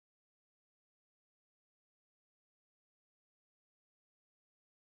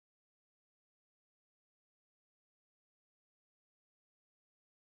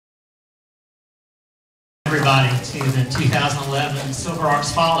Everybody to the 2011 Silver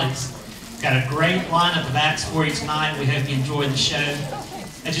Arts Follies. Got a great lineup of acts for you tonight. We hope you enjoy the show.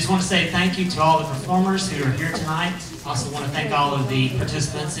 I just want to say thank you to all the performers who are here tonight. I also want to thank all of the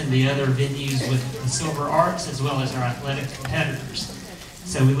participants in the other venues with the Silver Arts, as well as our athletic competitors.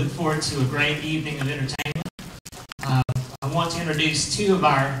 So we look forward to a great evening of entertainment. I want to introduce two of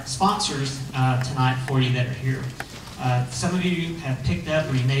our sponsors tonight for you that are here. Some of you have picked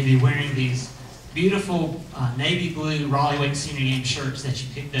up, or you may be wearing these beautiful navy blue Raleigh Wake Senior Game shirts that you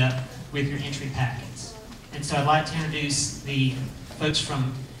picked up with your entry packets. And so I'd like to introduce the folks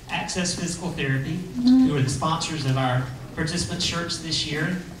from Access Physical Therapy, who are the sponsors of our participant shirts this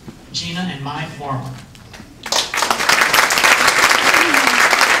year, Gina and Mike Moreland.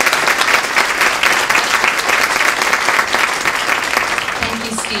 Thank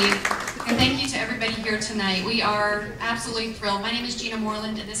you, Steve. And thank you to everybody here tonight. We are absolutely thrilled. My name is Gina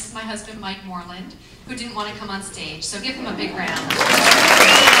Moreland, and this is my husband, Mike Moreland, who didn't want to come on stage. So give him a big round.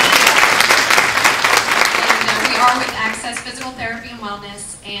 And we are with Access Physical Therapy and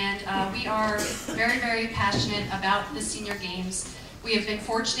Wellness, and we are very, very passionate about the Senior Games. We have been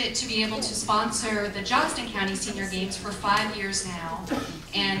fortunate to be able to sponsor the Johnston County Senior Games for 5 years now.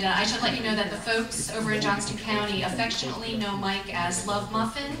 And I should let you know that the folks over in Johnston County affectionately know Mike as Love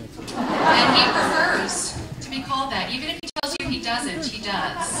Muffin. And he prefers to be called that. Even if he tells you he doesn't, he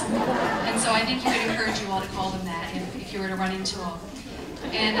does. And so I think he would encourage you all to call him that if you were to run into him.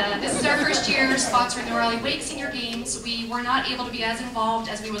 And this is our first year sponsoring the Raleigh Wake Senior Games. We were not able to be as involved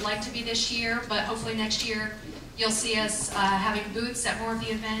as we would like to be this year, but hopefully next year you'll see us having booths at more of the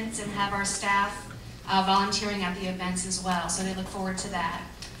events and have our staff volunteering at the events as well. So they look forward to that.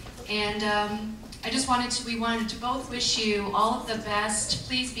 And we wanted to both wish you all of the best.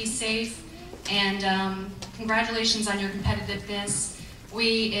 Please be safe, and congratulations on your competitiveness.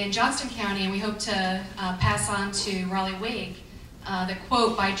 We in Johnston County, and we hope to pass on to Raleigh Wake, the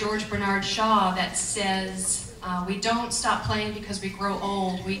quote by George Bernard Shaw that says, we don't stop playing because we grow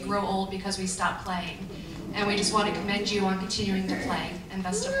old old because we stop playing. And we just want to commend you on continuing to play, and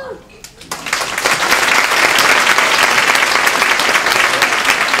best of luck.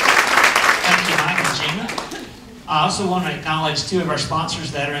 Thank you, Mike and Gina. I also want to acknowledge two of our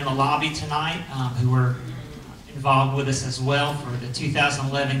sponsors that are in the lobby tonight, who were involved with us as well for the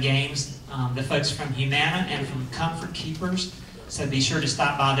 2011 games, the folks from Humana and from Comfort Keepers. So be sure to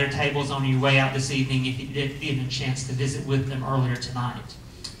stop by their tables on your way out this evening if you didn't get a chance to visit with them earlier tonight.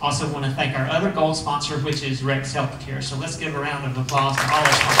 Also want to thank our other gold sponsor, which is Rex Healthcare. So let's give a round of applause to all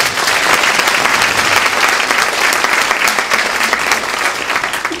our sponsors.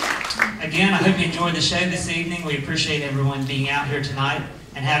 Again, I hope you enjoyed the show this evening. We appreciate everyone being out here tonight,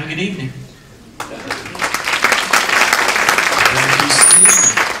 and have a good evening. Thank you,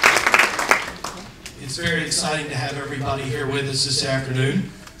 Steve. It's very exciting to have everybody here with us this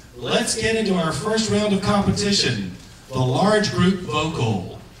afternoon. Let's get into our first round of competition, the large group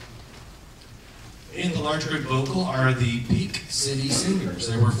vocal. In the large group vocal are the Peak City Singers.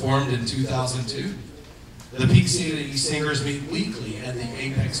 They were formed in 2002. The Peak City Singers meet weekly at the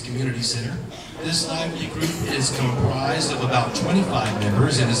Apex Community Center. This lively group is comprised of about 25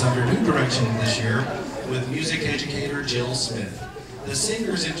 members and is under new direction this year with music educator Jill Smith. The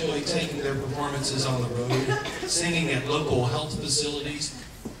singers enjoy taking their performances on the road, singing at local health facilities,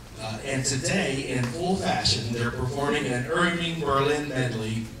 and today, in full fashion, they're performing an Irving Berlin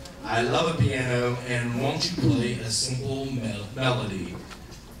medley, I Love a Piano, and Won't You Play a Simple Melody.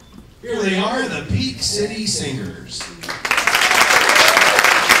 Here they are, the Peak City Singers.